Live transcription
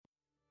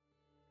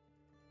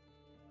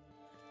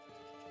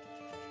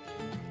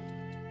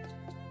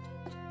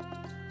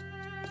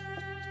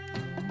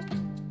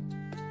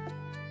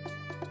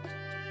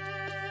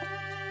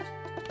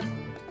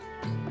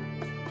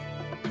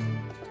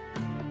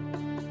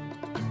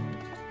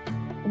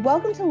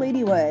Welcome to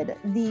Ladywood,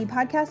 the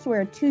podcast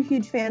where two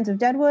huge fans of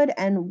Deadwood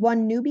and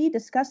one newbie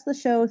discuss the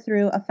show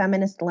through a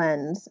feminist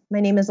lens. My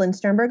name is Lynn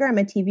Sternberger. I'm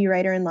a TV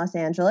writer in Los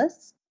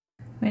Angeles.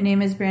 My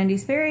name is Brandy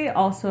Sperry,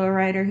 also a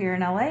writer here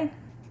in LA.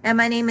 And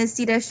my name is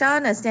Sita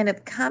Shawn, a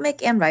stand-up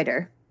comic and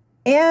writer.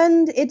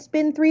 And it's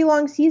been 3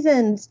 long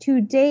seasons.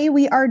 Today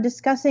we are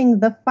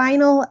discussing the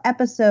final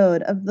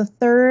episode of the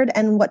third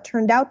and what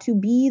turned out to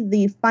be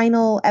the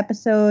final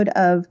episode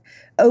of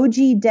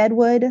OG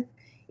Deadwood.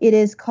 It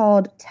is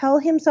called Tell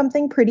Him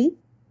Something Pretty,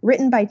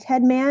 written by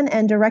Ted Mann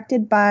and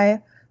directed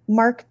by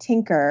Mark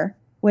Tinker,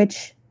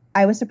 which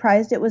I was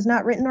surprised it was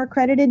not written or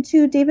credited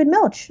to David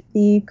Milch,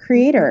 the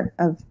creator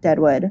of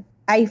Deadwood.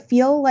 I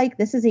feel like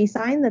this is a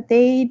sign that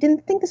they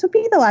didn't think this would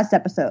be the last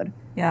episode.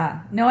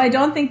 Yeah. No, I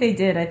don't think they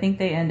did. I think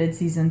they ended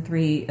season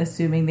 3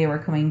 assuming they were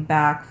coming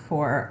back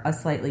for a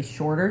slightly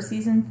shorter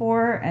season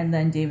 4, and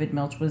then David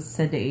Milch was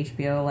said to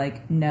HBO,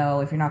 like,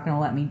 no, if you're not going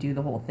to let me do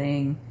the whole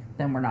thing,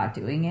 then we're not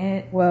doing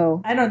it.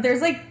 Whoa. I don't know.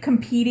 There's like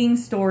competing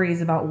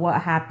stories about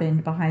what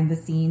happened behind the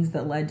scenes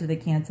that led to the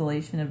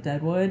cancellation of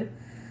Deadwood.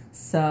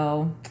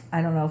 So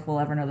I don't know if we'll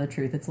ever know the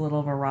truth. It's a little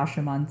of a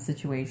Rashomon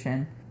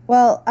situation.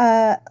 Well,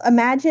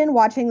 imagine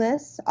watching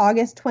this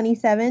August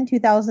 27,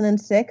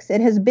 2006.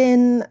 It has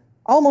been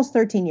almost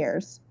 13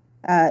 years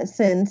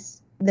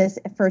since this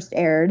first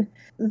aired.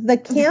 The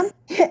camp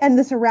and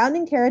the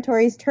surrounding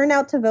territories turn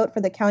out to vote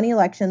for the county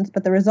elections,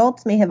 but the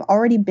results may have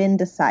already been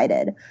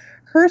decided.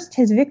 Hearst,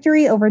 his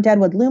victory over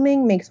Deadwood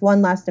looming, makes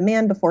one last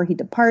demand before he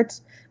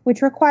departs,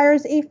 which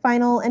requires a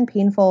final and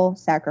painful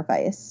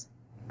sacrifice.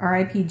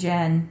 R.I.P.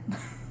 Jen.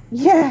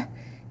 Yeah,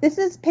 this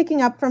is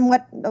picking up from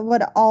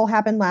what all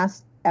happened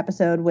last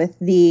episode with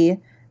the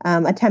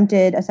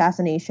attempted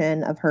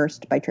assassination of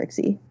Hearst by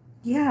Trixie.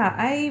 Yeah,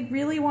 I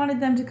really wanted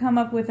them to come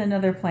up with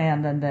another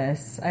plan than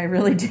this. I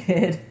really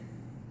did.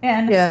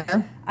 And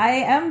yeah. I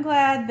am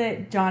glad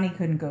that Johnny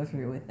couldn't go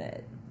through with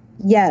it.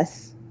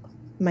 Yes.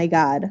 My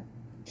God.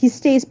 He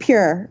stays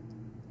pure.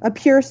 A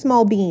pure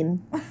small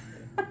bean.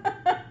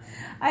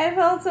 I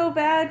felt so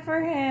bad for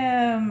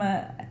him.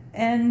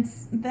 And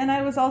then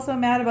I was also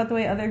mad about the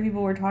way other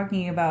people were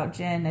talking about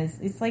Jen.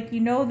 It's like, you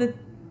know that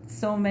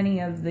so many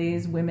of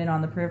these women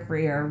on the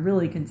periphery are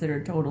really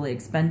considered totally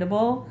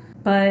expendable.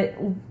 But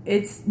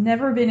it's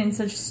never been in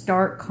such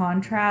stark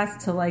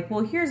contrast to like,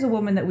 well, here's a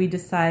woman that we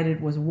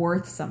decided was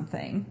worth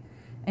something.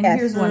 And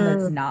here's one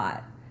that's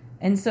not.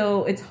 And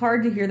so it's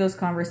hard to hear those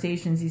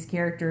conversations, these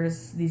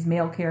characters, these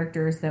male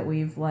characters that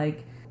we've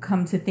like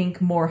come to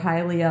think more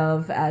highly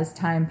of as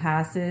time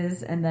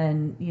passes, and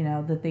then, you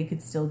know, that they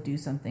could still do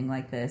something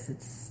like this.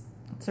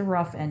 It's a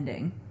rough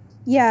ending.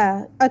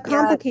 Yeah, a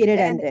complicated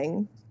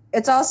ending.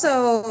 It's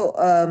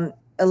also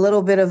a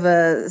little bit of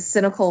a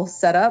cynical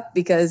setup,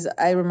 because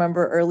I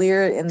remember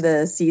earlier in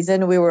the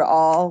season we were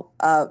all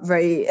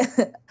very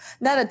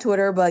not a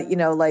Twitter, but you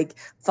know, like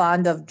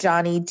fond of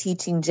Johnny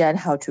teaching Jen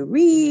how to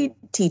read,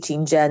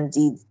 teaching Jen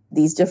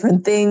these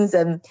different things,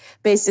 and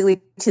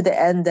basically to the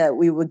end that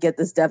we would get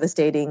this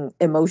devastating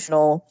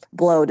emotional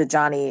blow to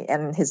Johnny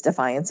and his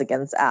defiance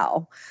against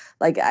Al.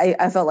 Like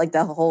I felt like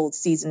the whole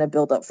season of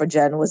build up for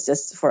Jen was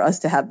just for us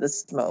to have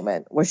this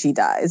moment where she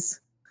dies.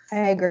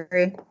 I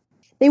agree.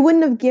 They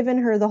wouldn't have given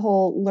her the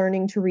whole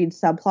learning to read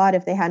subplot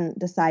if they hadn't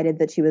decided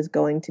that she was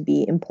going to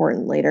be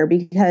important later,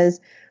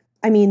 because,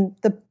 I mean,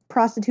 the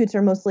prostitutes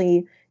are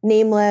mostly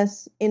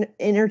nameless,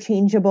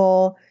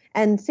 interchangeable,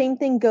 and same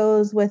thing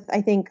goes with, I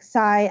think,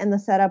 Cy and the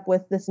setup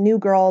with this new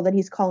girl that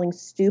he's calling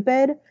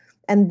stupid,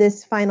 and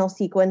this final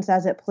sequence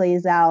as it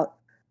plays out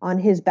on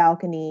his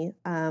balcony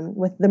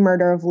with the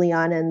murder of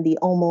Leon and the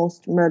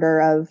almost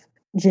murder of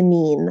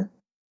Janine.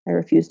 I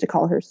refuse to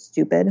call her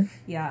stupid.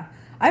 Yeah.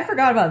 I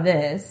forgot about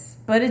this,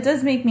 but it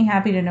does make me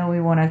happy to know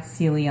we want to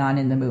see Leon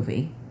in the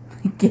movie.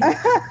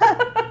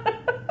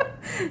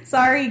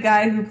 Sorry,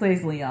 guy who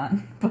plays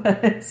Leon,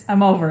 but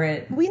I'm over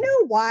it. We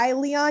know why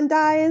Leon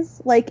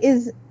dies. Like,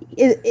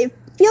 it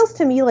feels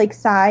to me like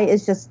Cy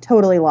is just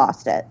totally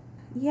lost it.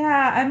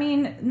 Yeah, I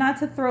mean, not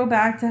to throw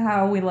back to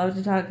how we love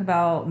to talk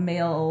about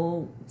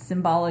male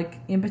symbolic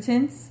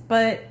impotence,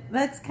 but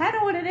that's kind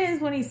of what it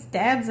is when he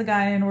stabs a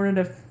guy in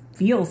order to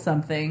feel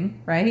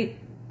something, right?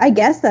 I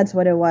guess that's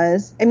what it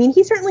was. I mean,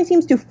 he certainly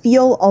seems to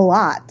feel a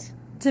lot.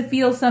 To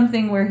feel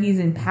something where he's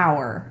in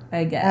power,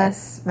 I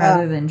guess,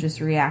 rather than just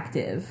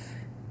reactive.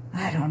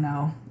 I don't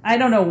know. I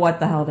don't know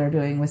what the hell they're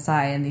doing with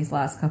Cy in these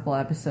last couple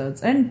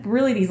episodes, and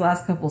really these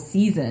last couple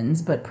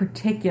seasons, but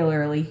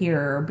particularly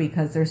here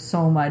because there's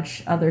so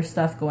much other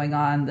stuff going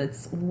on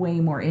that's way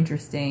more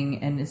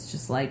interesting, and it's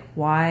just like,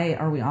 why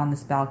are we on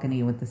this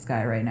balcony with this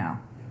guy right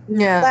now?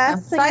 Yeah,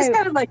 Cy's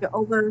kind of like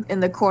over in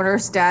the corner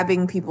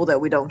stabbing people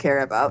that we don't care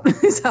about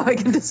is how I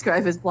can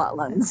describe his plot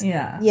lines.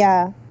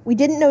 Yeah. We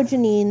didn't know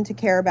Janine to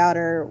care about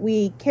her.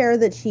 We care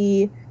that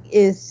she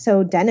is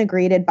so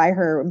denigrated by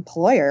her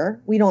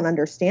employer. We don't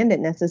understand it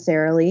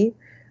necessarily.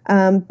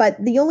 But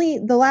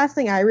the last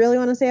thing I really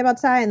want to say about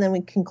Cy, and then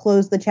we can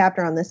close the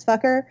chapter on this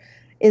fucker,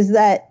 is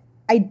that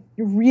I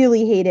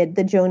really hated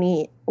that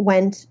Joni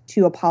went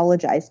to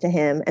apologize to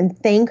him and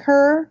thank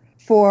her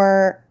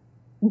for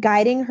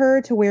guiding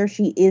her to where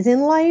she is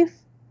in life,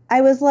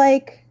 I was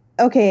like,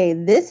 okay,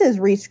 this is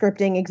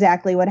re-scripting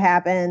exactly what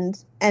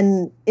happened.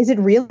 And is it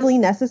really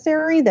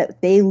necessary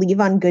that they leave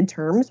on good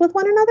terms with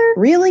one another?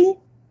 Really?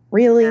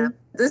 Yeah.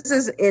 This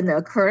is in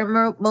a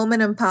current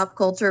moment in pop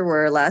culture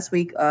where last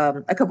week,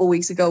 a couple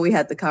weeks ago, we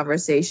had the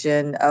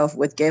conversation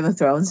with Game of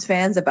Thrones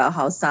fans about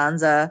how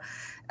Sansa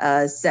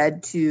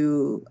said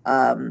to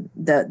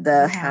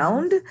the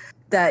Hound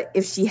that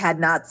if she had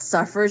not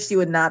suffered, she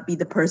would not be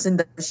the person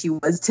that she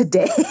was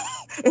today.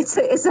 It's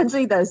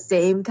essentially the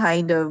same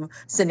kind of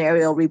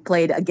scenario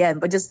replayed again,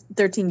 but just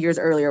 13 years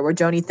earlier, where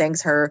Joni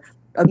thanks her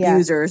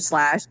abuser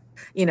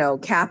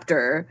 /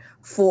 captor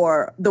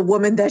for the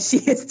woman that she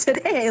is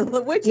today,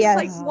 which is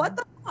like, what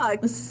the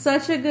fuck?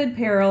 Such a good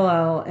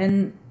parallel,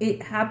 and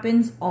it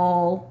happens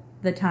all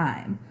the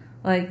time.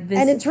 Like,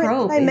 this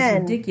trope is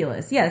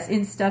ridiculous. Yes,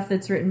 in stuff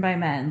that's written by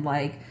men.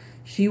 Like,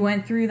 she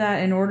went through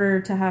that in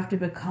order to have to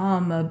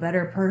become a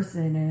better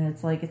person, and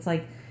it's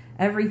like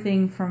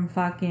everything from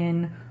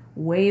fucking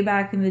way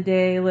back in the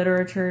day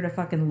literature to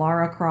fucking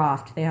Lara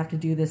Croft. They have to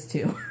do this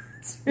too.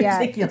 It's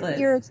ridiculous.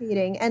 Yeah, it's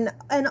irritating.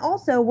 And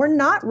also, we're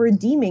not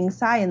redeeming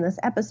Sai in this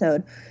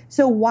episode.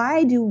 So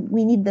why do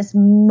we need this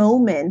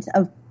moment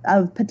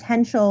of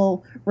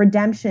potential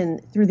redemption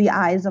through the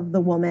eyes of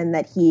the woman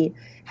that he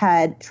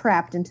had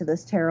trapped into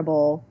this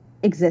terrible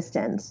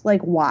existence?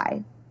 Like,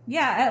 why?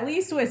 Yeah, at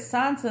least with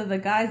Sansa, the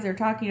guys they're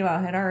talking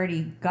about had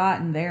already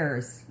gotten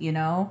theirs,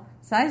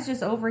 Sai's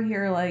just over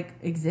here, like,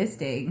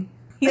 existing.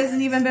 He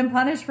hasn't even been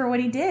punished for what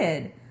he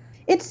did.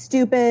 It's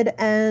stupid,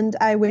 and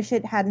I wish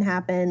it hadn't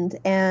happened,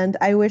 and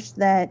I wish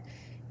that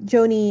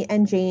Joni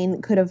and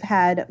Jane could have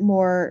had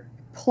more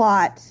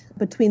plot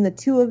between the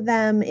two of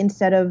them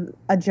instead of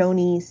a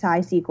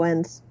Joni-Sai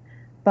sequence,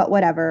 but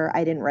whatever,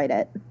 I didn't write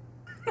it.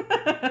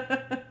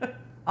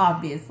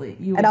 Obviously.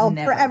 And I'll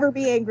forever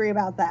be angry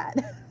about that.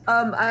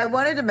 I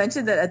wanted to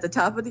mention that at the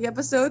top of the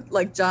episode,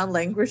 like, John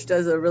Langrish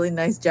does a really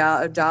nice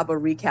job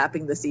of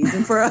recapping the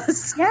season for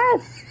us.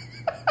 Yes!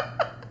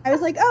 I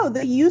was like, oh,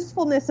 the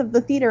usefulness of the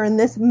theater in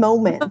this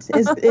moment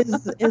is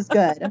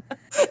good.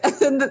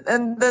 And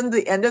then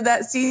the end of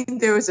that scene,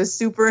 there was a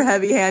super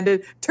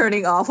heavy-handed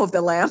turning off of the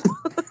lamp.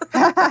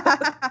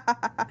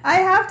 I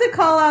have to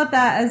call out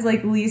that as,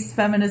 like, least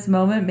feminist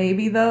moment,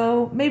 maybe,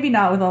 though. Maybe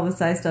not with all the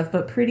side stuff,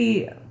 but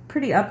pretty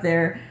up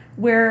there.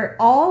 Where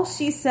all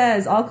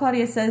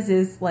Claudia says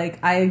is, like,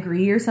 I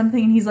agree or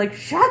something, and he's like,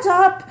 shut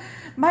up!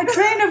 My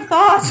train of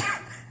thought!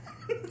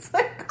 It's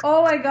like,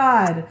 oh my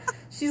god.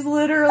 She's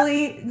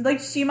literally, like,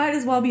 she might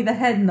as well be the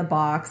head in the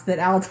box that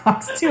Al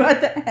talks to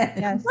at the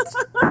end. Yes.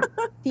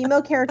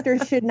 Female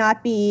characters should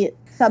not be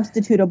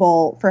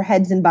substitutable for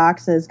heads in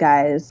boxes,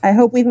 guys. I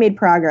hope we've made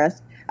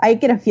progress. I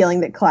get a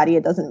feeling that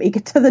Claudia doesn't make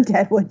it to the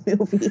Deadwood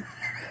movie.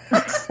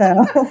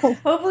 So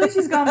hopefully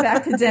she's gone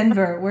back to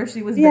Denver, where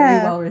she was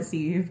very well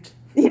received.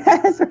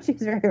 Yes, where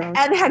she's very well.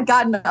 And had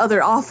gotten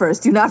other offers.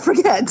 Do not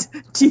forget.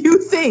 Do you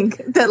think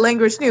that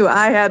Langrish knew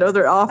I had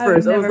other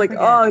offers? I was like,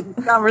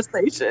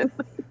 conversation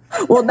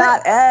will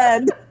not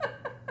end.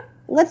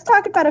 Let's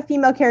talk about a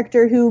female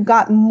character who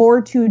got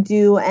more to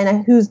do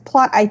and whose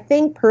plot I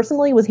think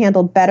personally was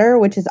handled better,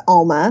 which is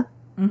Alma.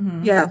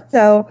 Mm-hmm. Yeah.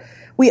 So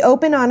we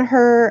open on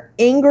her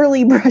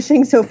angrily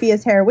brushing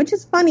Sophia's hair, which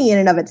is funny in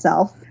and of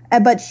itself.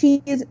 But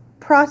she's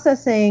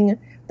processing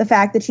the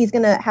fact that she's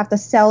going to have to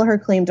sell her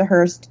claim to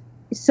Hearst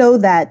so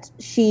that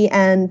she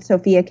and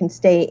Sophia can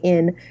stay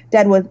in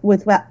Deadwood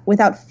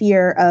without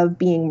fear of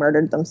being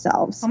murdered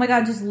themselves. Oh my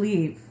god, just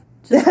leave.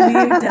 Just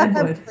leave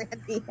Deadwood.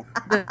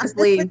 Just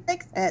leave.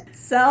 Fix it.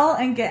 Sell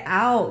and get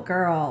out,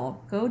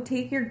 girl. Go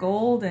take your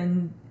gold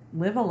and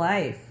live a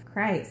life.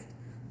 Christ.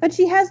 But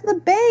she has the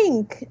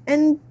bank.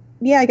 And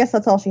yeah, I guess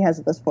that's all she has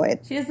at this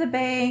point. She has the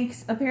bank.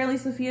 Apparently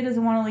Sophia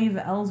doesn't want to leave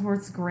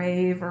Ellsworth's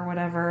grave or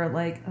whatever.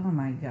 Like, oh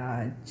my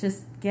god.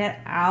 Just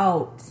get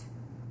out.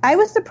 I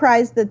was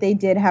surprised that they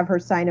did have her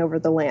sign over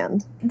the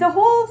land. The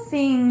whole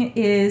thing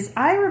is,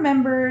 I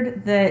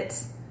remembered that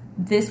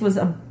this was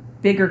a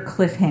bigger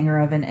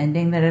cliffhanger of an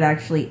ending than it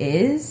actually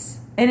is.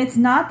 And it's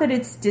not that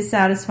it's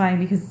dissatisfying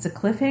because it's a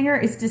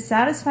cliffhanger. It's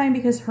dissatisfying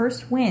because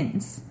Hearst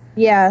wins.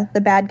 Yeah,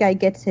 the bad guy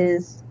gets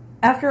his...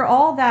 After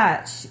all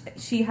that,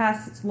 she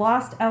has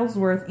lost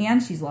Ellsworth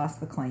and she's lost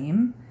the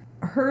claim.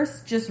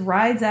 Hearst just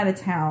rides out of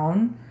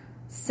town.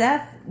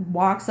 Seth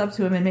walks up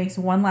to him and makes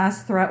one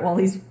last threat while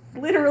he's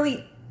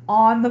literally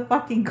on the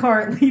fucking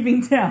cart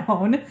leaving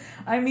town.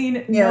 I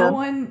mean, no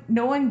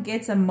one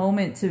gets a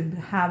moment to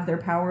have their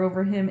power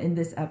over him in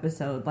this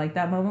episode. Like,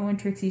 that moment when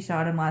Trixie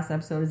shot him last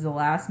episode is the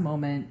last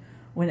moment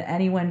when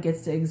anyone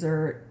gets to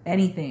exert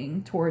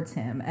anything towards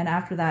him. And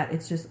after that,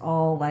 it's just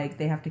all like,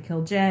 they have to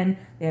kill Jen,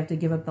 they have to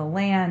give up the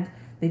land,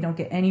 they don't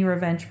get any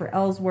revenge for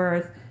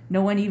Ellsworth,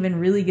 no one even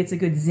really gets a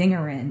good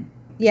zinger in.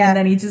 Yeah. And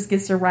then he just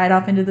gets to ride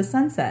off into the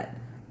sunset.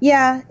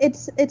 Yeah,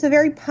 it's a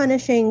very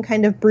punishing,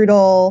 kind of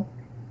brutal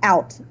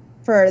out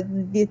for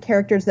the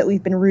characters that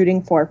we've been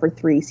rooting for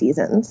 3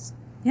 seasons.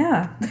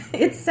 Yeah,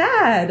 it's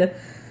sad.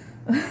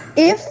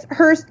 If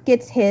Hearst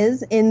gets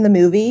his in the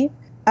movie,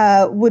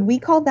 Would we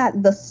call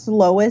that the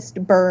slowest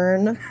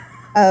burn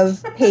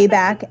of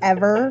payback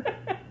ever?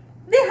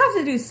 They have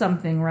to do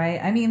something, right?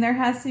 I mean, there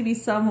has to be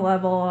some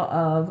level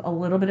of a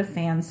little bit of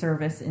fan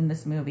service in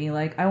this movie.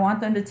 Like, I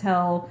want them to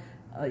tell,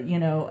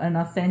 an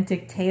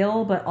authentic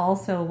tale, but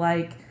also,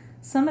 like,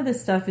 some of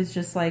this stuff is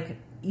just like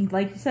you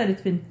said,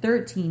 it's been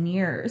 13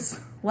 years.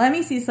 Let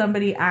me see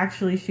somebody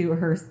actually shoot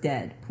her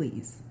dead,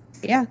 please.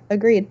 Yeah,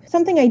 agreed.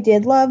 Something I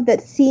did love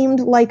that seemed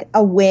like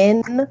a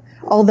win,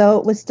 although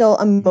it was still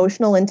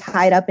emotional and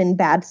tied up in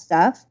bad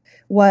stuff,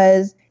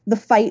 was the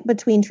fight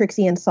between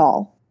Trixie and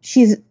Saul.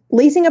 She's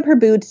lacing up her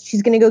boots.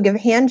 She's going to go give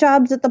hand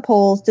jobs at the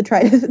polls to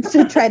try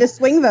to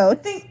swing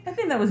votes. I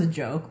think that was a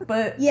joke,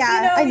 but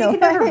yeah, I know. You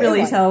can never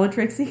really tell with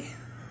Trixie.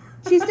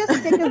 She's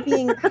just sick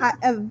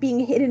of being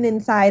hidden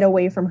inside,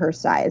 away from her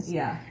size.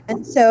 Yeah,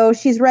 and so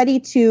she's ready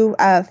to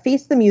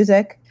face the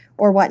music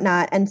or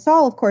whatnot. And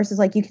Saul, of course, is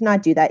like, "You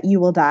cannot do that. You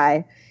will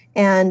die."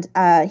 And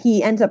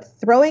he ends up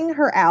throwing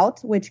her out.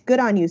 Which, good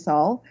on you,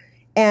 Saul.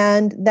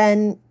 And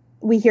then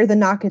we hear the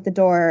knock at the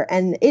door,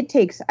 and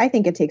I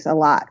think it takes a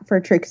lot for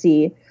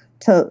Trixie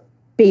to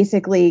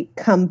basically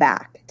come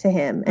back to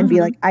him and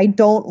be like, "I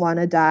don't want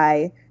to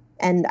die,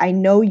 and I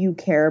know you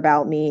care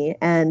about me."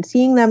 And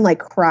seeing them like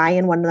cry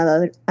in one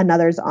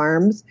another's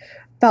arms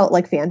felt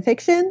like fan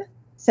fiction.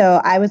 So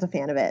I was a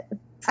fan of it.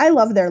 I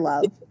love their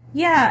love.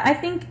 Yeah, I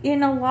think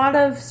in a lot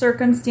of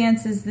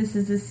circumstances, this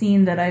is a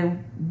scene that I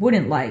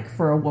wouldn't like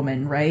for a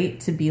woman, right?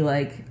 To be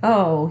like,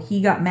 oh,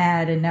 he got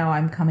mad and now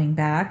I'm coming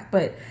back.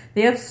 But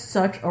they have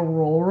such a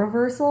role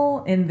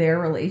reversal in their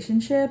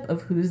relationship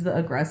of who's the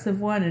aggressive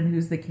one and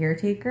who's the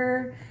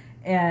caretaker.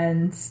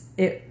 And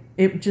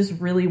it just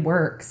really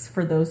works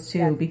for those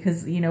two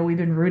because, we've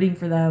been rooting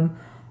for them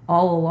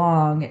all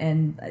along.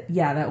 And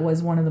yeah, that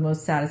was one of the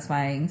most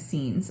satisfying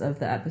scenes of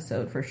the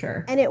episode for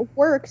sure. And it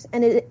works,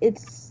 and it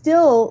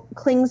still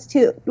clings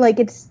to, like,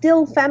 it's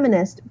still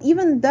feminist,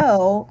 even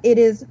though it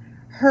is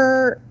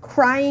her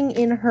crying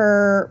in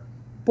her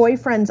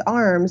boyfriend's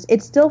arms.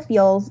 It still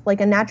feels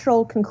like a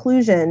natural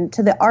conclusion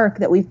to the arc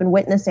that we've been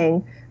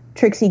witnessing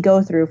Trixie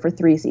go through for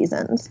 3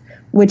 seasons,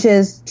 which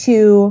is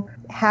to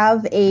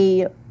have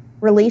a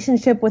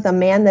relationship with a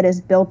man that is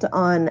built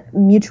on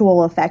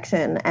mutual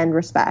affection and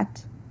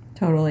respect.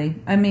 Totally.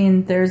 I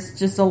mean, there's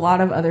just a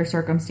lot of other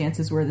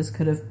circumstances where this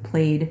could have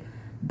played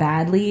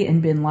badly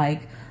and been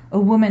like, a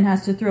woman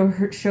has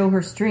to show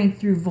her strength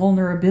through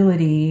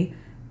vulnerability,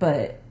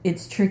 but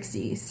it's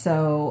Trixie.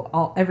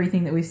 So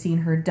everything that we've seen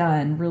her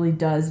done really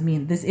does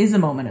mean this is a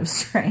moment of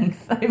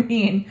strength. I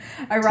mean,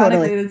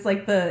 ironically, totally. It's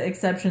like the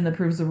exception that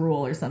proves the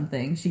rule or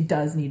something. She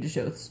does need to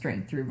show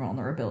strength through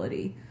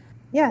vulnerability.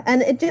 Yeah,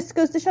 and it just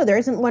goes to show there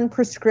isn't one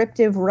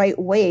prescriptive right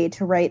way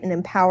to write an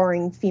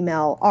empowering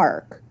female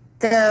arc.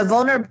 The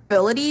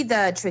vulnerability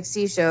that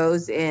Trixie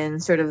shows in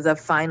sort of the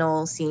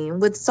final scene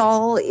with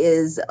Saul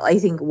is, I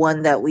think,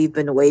 one that we've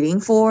been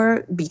waiting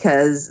for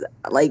because,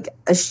 like,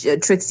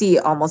 Trixie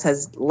almost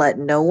has let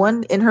no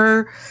one in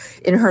her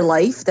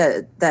life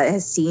that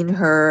has seen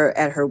her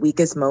at her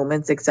weakest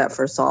moments except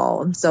for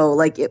Saul. And so,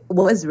 like, it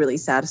was really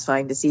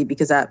satisfying to see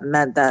because that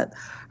meant that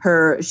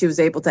she was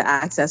able to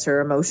access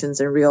her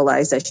emotions and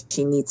realize that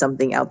she needs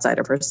something outside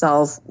of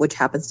herself, which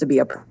happens to be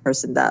a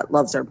person that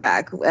loves her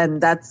back. And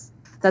that's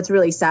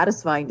really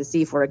satisfying to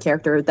see for a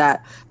character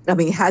that, I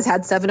mean, has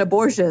had 7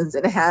 abortions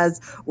and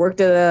has worked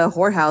at a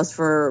whorehouse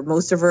for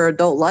most of her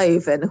adult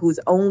life and whose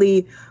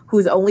only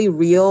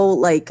real,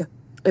 like,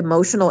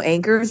 emotional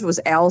anchors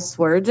was Al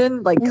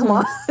Swearingen. Like, come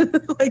on.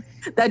 Like,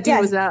 that dude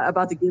was not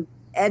about to give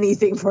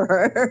anything for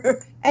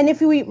her. And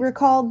if we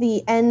recall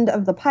the end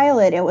of the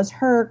pilot, it was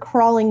her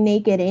crawling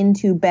naked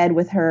into bed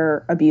with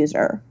her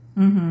abuser.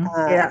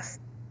 Yes.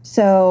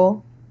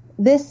 So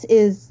this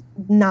is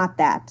not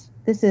that.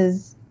 This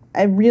is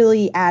a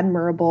really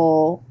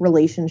admirable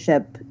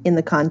relationship in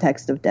the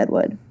context of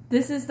Deadwood.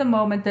 This is the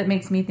moment that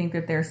makes me think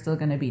that they're still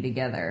going to be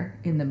together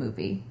in the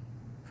movie.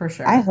 For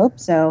sure. I hope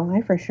so.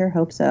 I for sure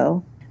hope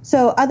so.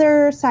 So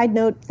other side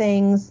note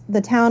things,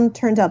 the town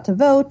turns out to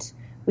vote.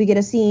 We get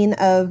a scene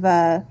of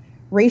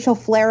racial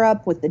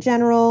flare-up with the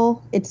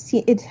general. It's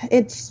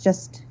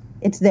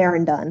there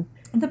and done.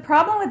 The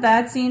problem with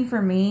that scene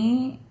for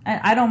me,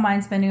 I don't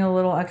mind spending a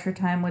little extra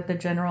time with the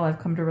general. I've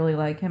come to really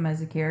like him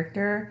as a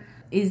character.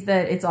 Is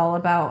that it's all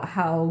about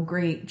how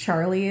great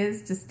Charlie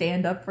is to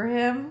stand up for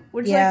him.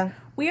 Which, like,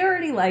 we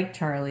already like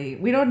Charlie.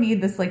 We don't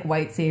need this, like,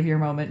 white savior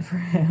moment for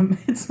him.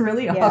 It's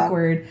really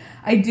awkward.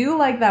 I do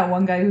like that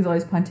one guy who's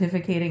always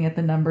pontificating at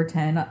the number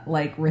 10,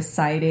 like,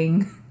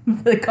 reciting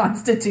the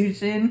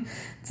Constitution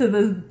to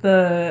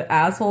the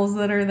assholes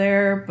that are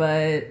there.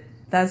 But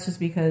that's just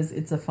because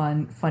it's a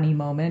funny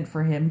moment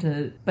for him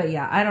to... But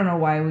yeah, I don't know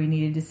why we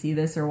needed to see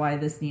this or why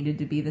this needed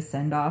to be the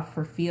send-off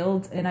for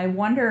Fields. And I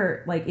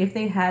wonder, like, if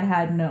they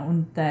had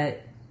known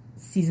that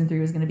season 3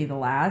 was going to be the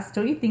last,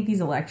 don't you think these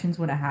elections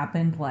would have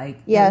happened, like,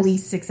 at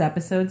least 6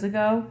 episodes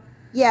ago?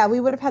 Yeah, we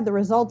would have had the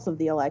results of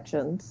the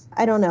elections.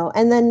 I don't know.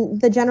 And then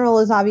the general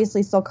is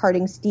obviously still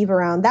carting Steve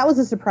around. That was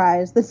a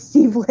surprise that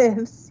Steve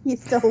lives. He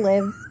still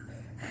lives.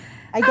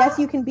 I guess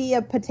you can be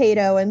a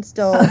potato and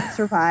still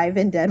survive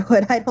in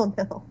Deadwood. I don't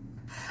know.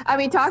 I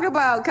mean, talk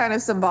about kind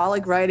of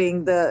symbolic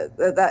writing.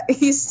 That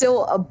he's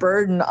still a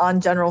burden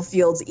on General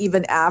Fields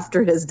even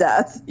after his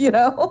death. You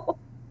know.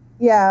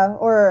 Yeah,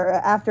 or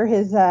after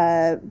his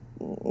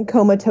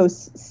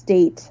comatose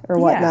state or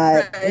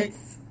whatnot. Yeah, right.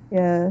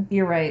 Yeah.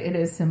 You're right. It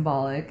is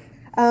symbolic.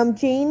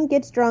 Jane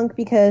gets drunk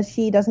because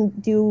she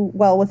doesn't do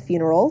well with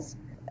funerals.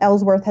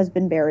 Ellsworth has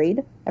been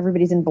buried.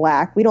 Everybody's in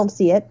black. We don't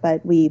see it,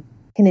 but we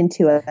can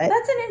intuit it.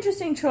 That's an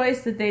interesting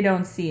choice that they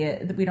don't see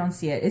it. That we don't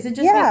see it. Is it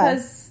just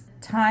because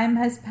time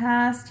has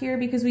passed here?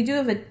 Because we do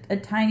have a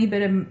tiny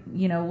bit of,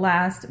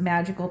 last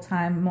magical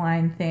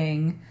timeline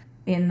thing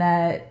in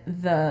that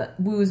the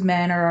Wu's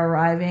men are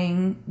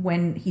arriving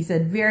when he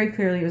said very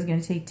clearly it was going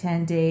to take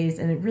 10 days,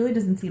 and it really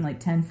doesn't seem like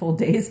 10 full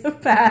days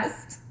have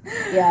passed.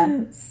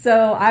 Yeah.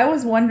 So I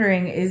was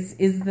wondering,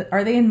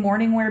 are they in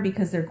mourning wear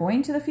because they're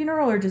going to the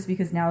funeral, or just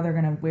because now they're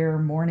going to wear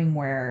mourning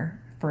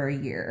wear for a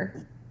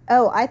year?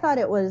 Oh, I thought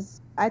it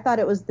was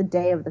the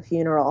day of the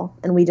funeral,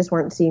 and we just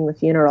weren't seeing the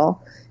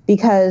funeral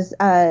because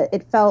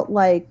it felt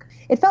like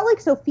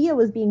Sophia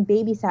was being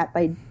babysat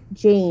by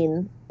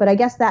Jane, but I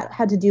guess that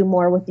had to do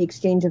more with the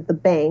exchange of the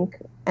bank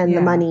and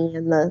the money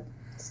and the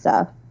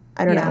stuff.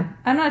 I don't know.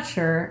 I'm not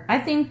sure. I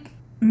think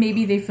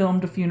maybe they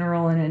filmed a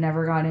funeral and it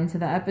never got into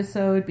the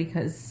episode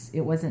because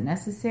it wasn't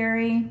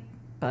necessary.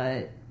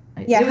 But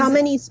how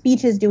many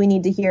speeches do we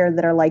need to hear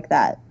that are like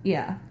that?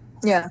 Yeah.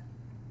 Yeah.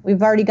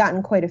 We've already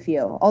gotten quite a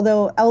few.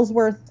 Although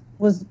Ellsworth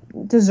was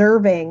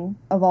deserving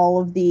of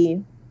all of the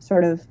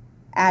sort of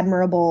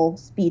admirable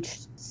speech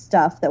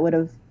stuff that would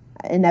have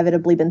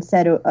inevitably been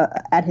said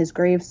at his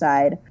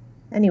graveside.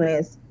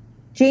 Anyways,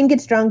 Jane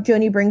gets drunk.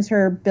 Joni brings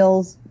her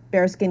Bill's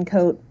bearskin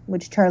coat,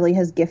 which Charlie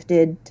has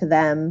gifted to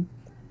them.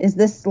 Is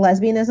this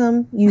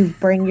lesbianism? You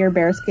bring your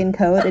bearskin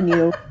coat and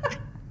you...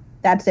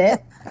 That's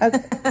it?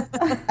 Okay.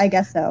 I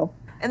guess so.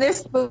 And they're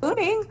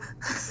spooning.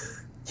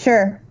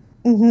 Sure.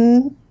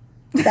 Mm-hmm.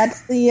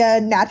 That's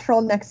the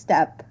natural next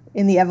step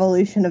in the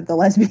evolution of the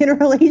lesbian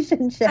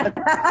relationship.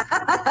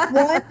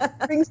 One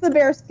brings the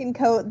bearskin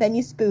coat, then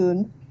you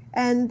spoon.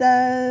 And,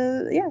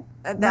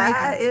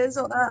 that is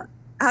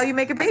how you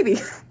make a baby.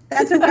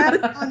 That's a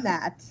wrap on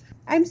that.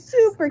 I'm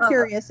super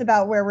curious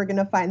about where we're going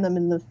to find them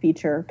in the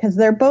future, because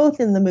they're both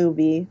in the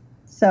movie.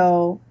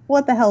 So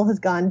what the hell has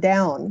gone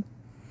down?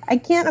 I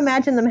can't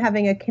imagine them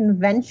having a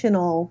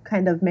conventional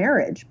kind of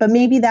marriage, but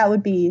maybe that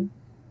would be,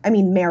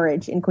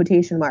 marriage in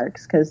quotation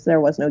marks, because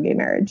there was no gay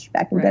marriage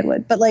back in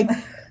Deadwood. But,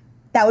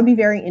 that would be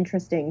very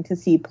interesting to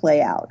see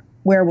play out.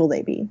 Where will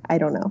they be? I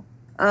don't know.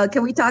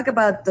 Can we talk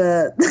about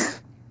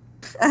the...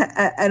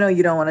 I know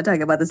you don't want to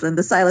talk about this, Lynn,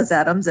 the Silas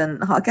Adams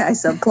and Hawkeye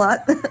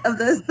subplot of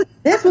this.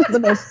 This was the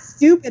most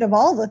stupid of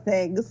all the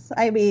things.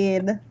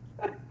 Maybe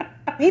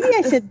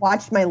I should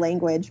watch my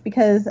language,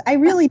 because I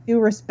really do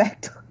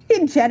respect,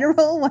 in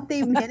general, what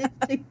they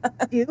managed to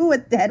do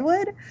with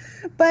Deadwood.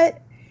 But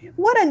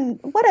what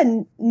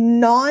a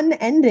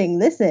non-ending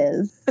this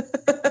is.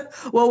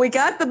 Well, we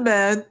got the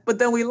men, but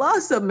then we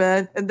lost some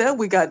men, and then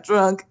we got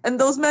drunk, and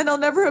those men will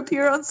never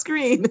appear on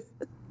screen.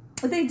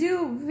 They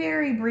do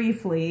very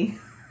briefly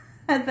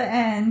at the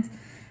end.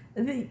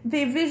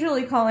 They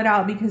visually call it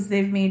out because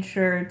they've made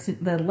sure to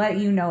let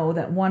you know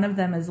that one of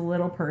them is a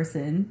little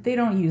person. They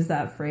don't use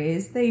that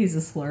phrase. They use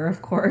a slur,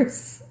 of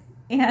course.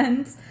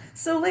 And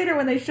so later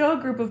when they show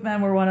a group of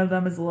men where one of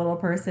them is a little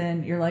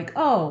person, you're like,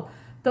 oh,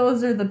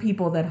 those are the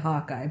people that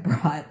Hawkeye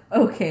brought.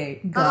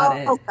 Okay, got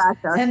it.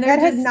 Gotcha. And that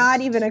had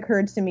not even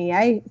occurred to me.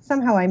 I missed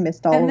all of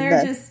this. And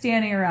they're just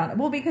standing around.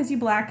 Well, because you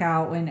black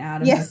out when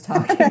Adam is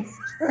talking.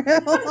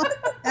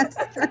 That's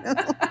true.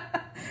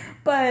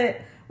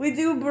 But we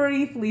do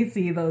briefly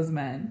see those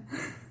men.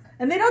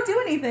 And they don't do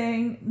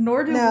anything,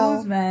 nor do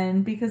Wu's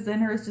men, because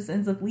then Hearst just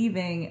ends up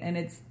leaving, and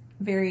it's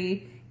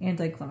very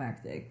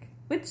anticlimactic.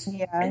 Which,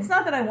 it's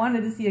not that I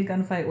wanted to see a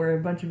gunfight where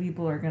a bunch of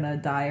people are going to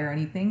die or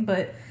anything,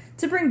 but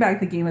to bring back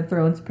the Game of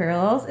Thrones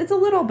parallels, it's a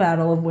little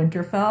Battle of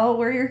Winterfell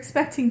where you're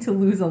expecting to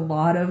lose a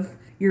lot of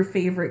your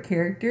favorite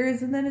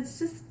characters, and then it's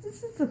just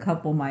a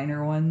couple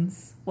minor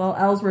ones. Well,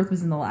 Ellsworth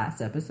was in the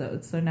last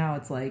episode, so now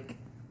it's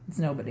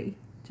nobody.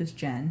 Just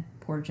Jen.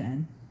 Poor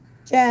Jen.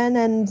 Jen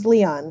and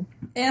Leon.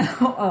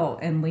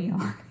 And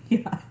Leon.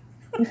 Yeah.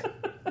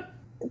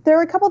 There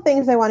are a couple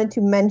things I wanted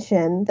to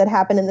mention that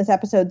happened in this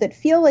episode that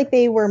feel like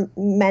they were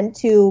meant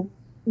to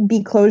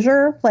be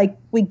closure. Like,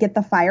 we get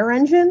the fire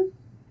engine.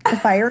 The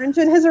fire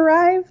engine has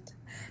arrived.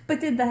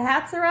 But did the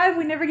hats arrive?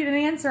 We never get an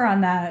answer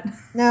on that.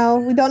 No,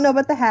 we don't know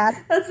about the hat.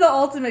 That's the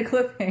ultimate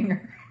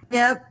cliffhanger.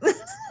 Yep.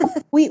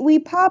 we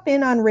pop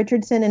in on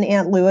Richardson and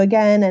Aunt Lou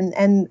again,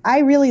 and I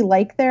really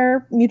like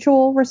their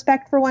mutual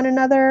respect for one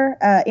another.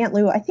 Aunt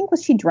Lou, I think,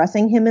 was she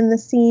dressing him in the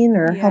scene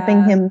or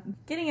helping him?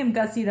 Getting him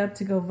gussied up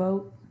to go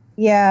vote.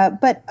 Yeah,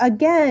 but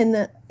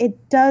again,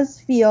 it does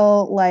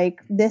feel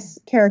like this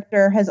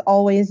character has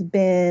always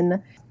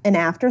been an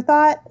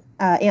afterthought,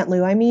 Aunt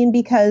Lou,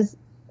 because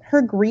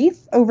her grief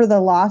over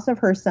the loss of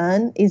her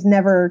son is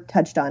never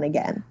touched on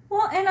again.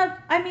 Well, and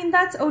I mean,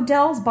 that's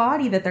Odell's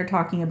body that they're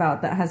talking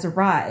about that has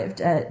arrived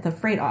at the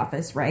freight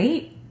office,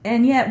 right?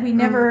 And yet we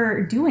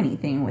never do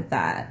anything with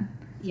that.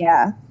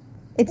 Yeah.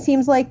 It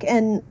seems like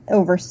an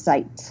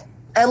oversight.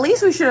 At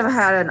least we should have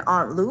had an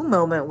Aunt Lou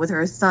moment with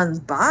her son's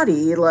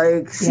body.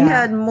 Like, she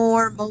had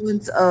more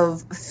moments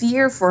of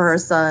fear for her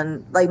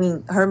son. I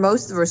mean,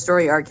 most of her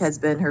story arc has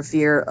been her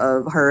fear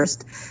of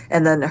Hearst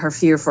and then her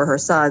fear for her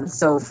son.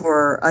 So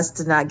for us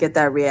to not get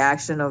that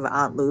reaction of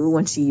Aunt Lou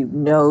when she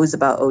knows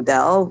about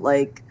Odell,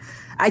 like,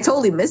 I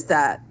totally missed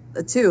that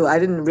too. I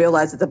didn't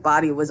realize that the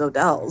body was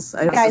Odell's.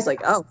 I was just like,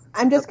 oh.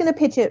 I'm just going to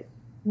pitching it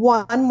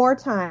one more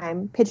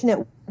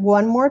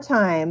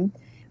time.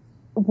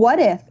 What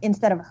if,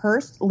 instead of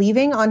Hearst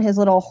leaving on his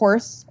little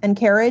horse and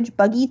carriage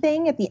buggy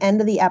thing at the end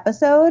of the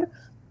episode,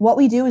 what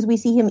we do is we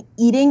see him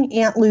eating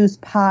Aunt Lou's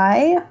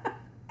pie,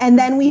 and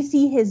then we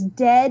see his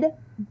dead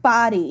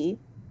body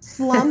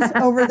slumped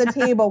over the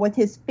table with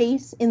his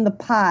face in the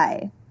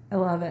pie. I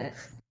love it.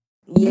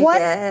 Yeah.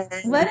 What?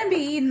 Let him be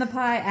eating the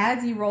pie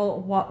as he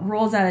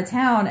rolls out of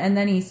town, and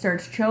then he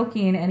starts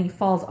choking and he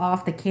falls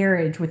off the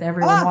carriage with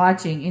everyone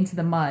watching into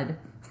the mud.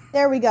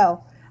 There we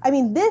go. I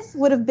mean, this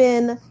would have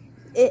been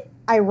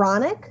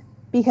ironic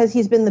because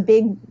he's been the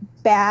big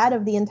bad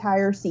of the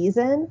entire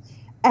season,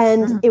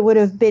 and it would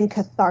have been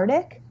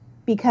cathartic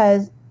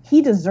because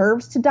he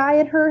deserves to die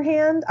at her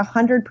hand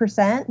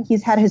 100%.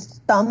 He's had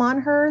his thumb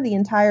on her the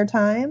entire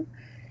time,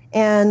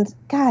 and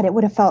God, it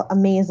would have felt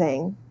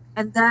amazing.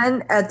 And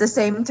then at the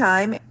same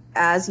time,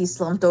 as he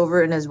slumped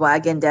over in his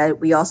wagon dead,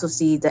 we also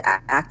see the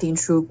acting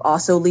troupe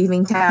also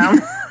leaving town.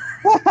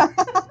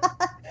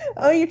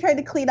 Oh, you're trying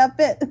to clean up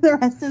the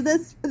rest of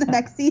this for the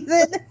next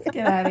season?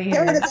 Get out of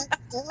here.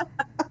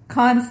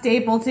 Con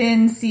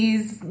Stapleton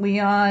sees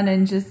Leon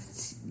and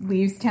just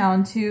leaves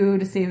town too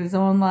to save his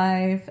own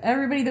life.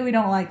 Everybody that we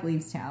don't like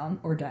leaves town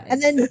or dies.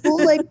 And then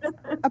Bull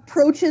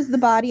approaches the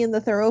body in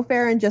the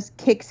thoroughfare and just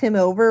kicks him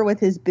over with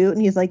his boot,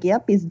 and he's like,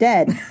 "Yep, he's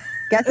dead.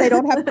 Guess I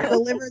don't have to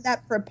deliver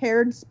that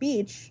prepared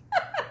speech."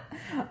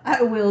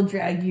 I will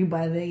drag you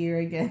by the ear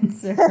again,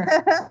 sir.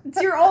 It's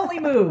your only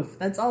move.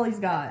 That's all he's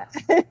got.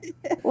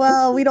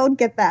 Well, we don't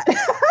get that.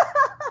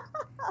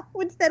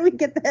 Instead, we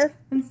get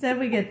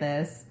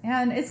this.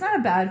 And it's not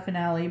a bad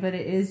finale, but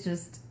it is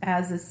just,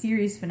 as a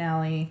series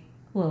finale,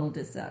 a little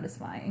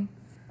dissatisfying.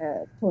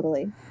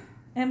 Totally.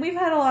 And we've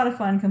had a lot of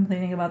fun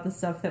complaining about the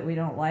stuff that we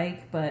don't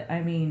like, but,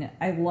 I mean,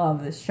 I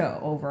love this show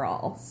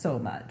overall so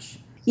much.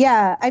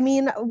 Yeah, I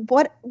mean,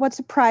 what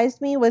surprised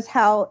me was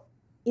how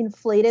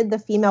inflated the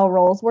female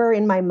roles were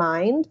in my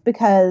mind,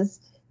 because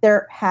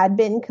there had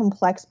been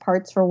complex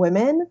parts for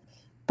women,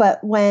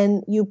 but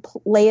when you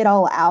lay it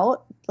all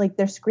out, like,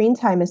 their screen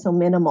time is so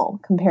minimal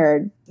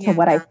compared to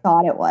what I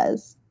thought it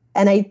was.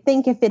 And I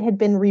think if it had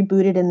been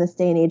rebooted in this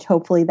day and age,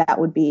 hopefully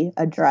that would be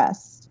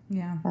addressed.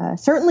 Yeah.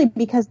 Certainly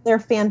because they're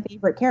fan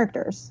favorite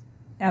characters.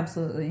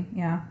 Absolutely.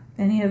 Yeah.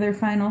 Any other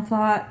final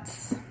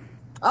thoughts?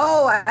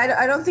 Oh,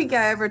 I don't think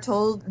I ever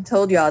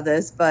told y'all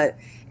this, but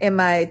in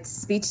my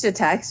speech to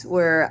text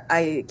where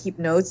I keep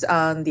notes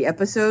on the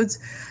episodes,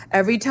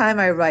 every time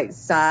I write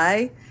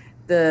sigh,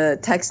 the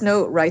text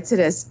note writes it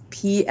as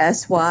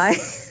PSY.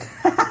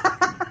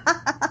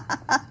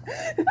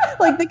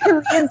 Like the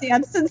Korean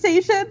dance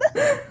sensation?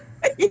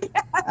 Yeah.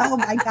 Oh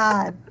my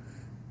God.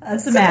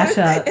 That's a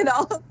mashup.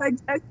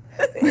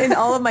 In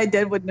all of my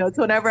Deadwood notes,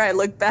 whenever I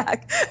look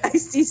back, I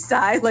see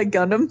sigh like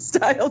Gundam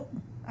style.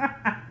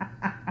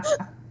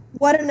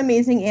 What an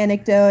amazing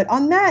anecdote.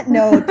 On that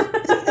note,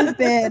 this has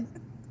been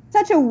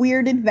such a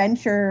weird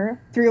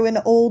adventure through an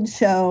old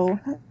show.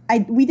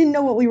 We didn't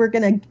know what we were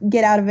going to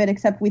get out of it,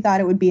 except we thought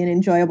it would be an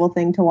enjoyable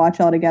thing to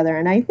watch all together,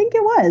 and I think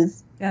it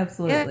was.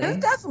 Absolutely. Yeah,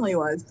 it definitely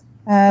was.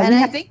 And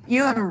I thank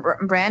you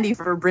and Brandy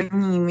for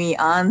bringing me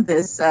on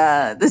this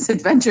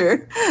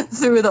adventure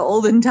through the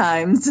olden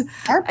times.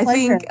 Our pleasure. I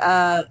think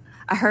I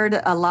heard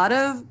a lot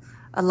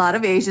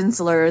of Asian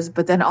slurs,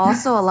 but then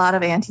also a lot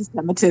of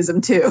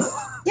anti-Semitism too.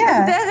 Yeah.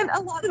 And then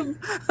a lot of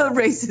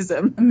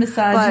racism.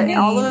 Misogyny.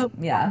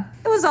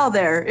 It was all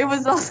there. It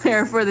was all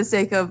there for the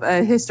sake of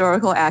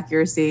historical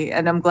accuracy.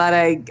 And I'm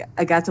glad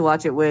I got to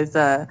watch it with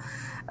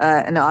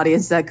an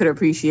audience that could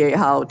appreciate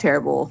how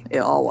terrible it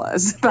all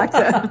was back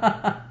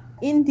then.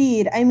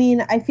 Indeed. I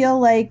mean, I feel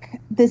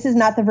like this is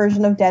not the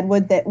version of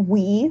Deadwood that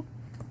we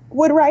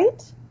would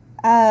write,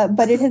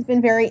 but it has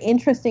been very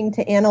interesting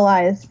to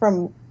analyze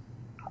from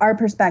our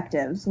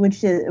perspectives,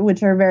 which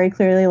are very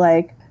clearly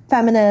like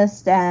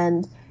feminist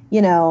and,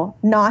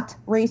 not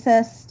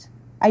racist,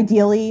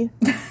 ideally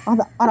on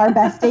our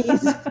best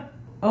days.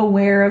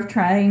 Aware of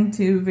trying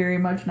to very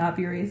much not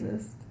be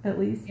racist, at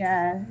least.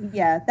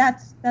 Yeah.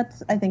 That's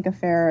I think a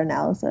fair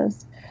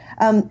analysis.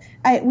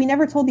 We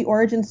never told the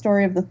origin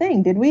story of the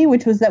thing, did we?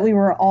 Which was that we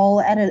were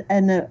all at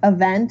an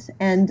event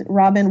and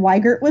Robin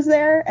Weigert was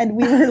there, and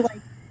we were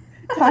like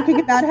talking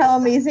about how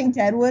amazing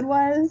Deadwood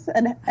was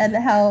and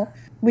how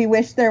we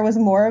wish there was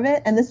more of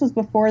it. And this was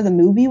before the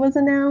movie was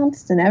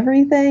announced and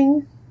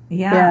everything.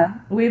 Yeah.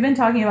 We've been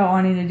talking about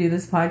wanting to do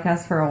this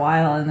podcast for a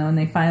while, and then when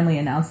they finally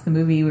announced the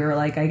movie, we were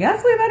like, I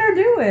guess we better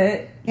do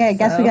it. Yeah, I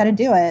guess we got to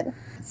do it.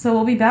 So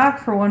we'll be back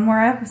for one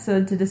more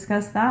episode to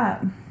discuss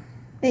that.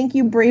 Thank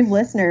you, brave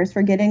listeners,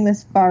 for getting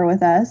this far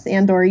with us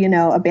and or,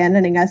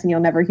 abandoning us and you'll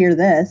never hear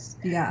this.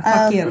 Yeah,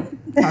 fuck you,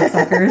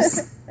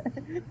 cocksuckers.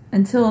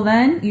 Until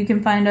then, you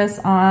can find us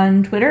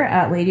on Twitter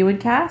at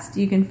LadywoodCast.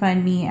 You can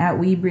find me at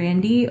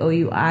WeBrandy,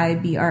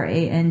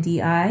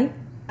 OUIBRANDI.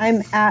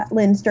 I'm at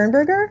Lynn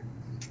Sternberger.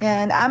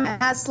 And I'm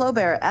at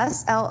Slowbear,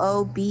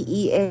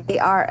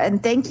 SLOBEAR.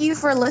 And thank you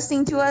for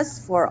listening to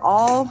us for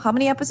how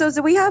many episodes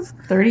do we have?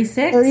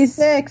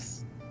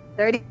 36.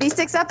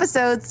 36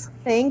 episodes.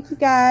 Thank you,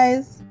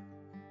 guys.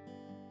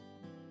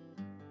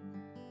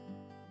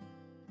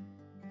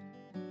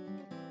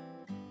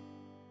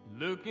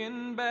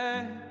 Looking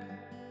back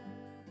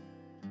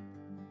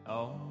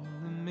on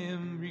the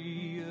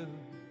memory of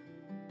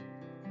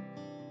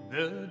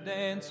the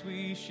dance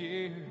we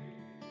shared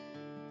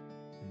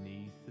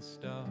beneath the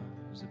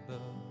stars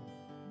above.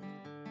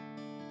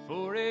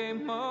 For a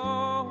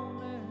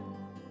moment,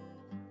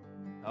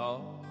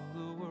 all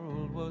the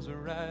world was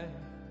right.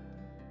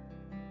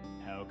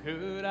 How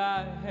could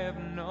I have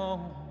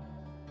known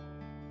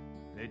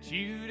that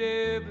you'd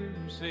ever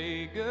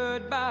say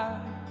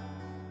goodbye?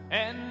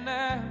 And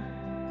now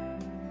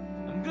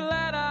I'm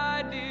glad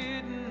I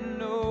didn't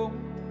know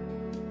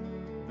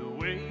the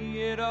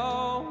way it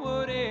all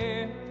would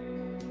end,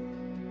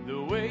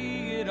 the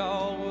way it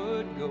all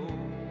would go.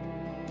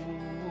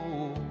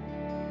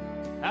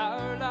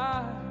 Our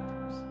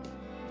lives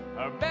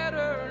are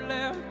better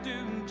left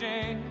to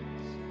chance.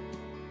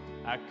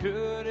 I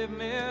could have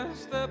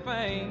missed the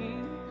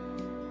pain,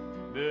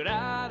 but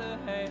I'd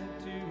have had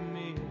to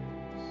miss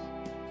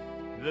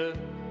the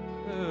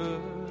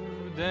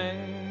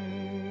dance.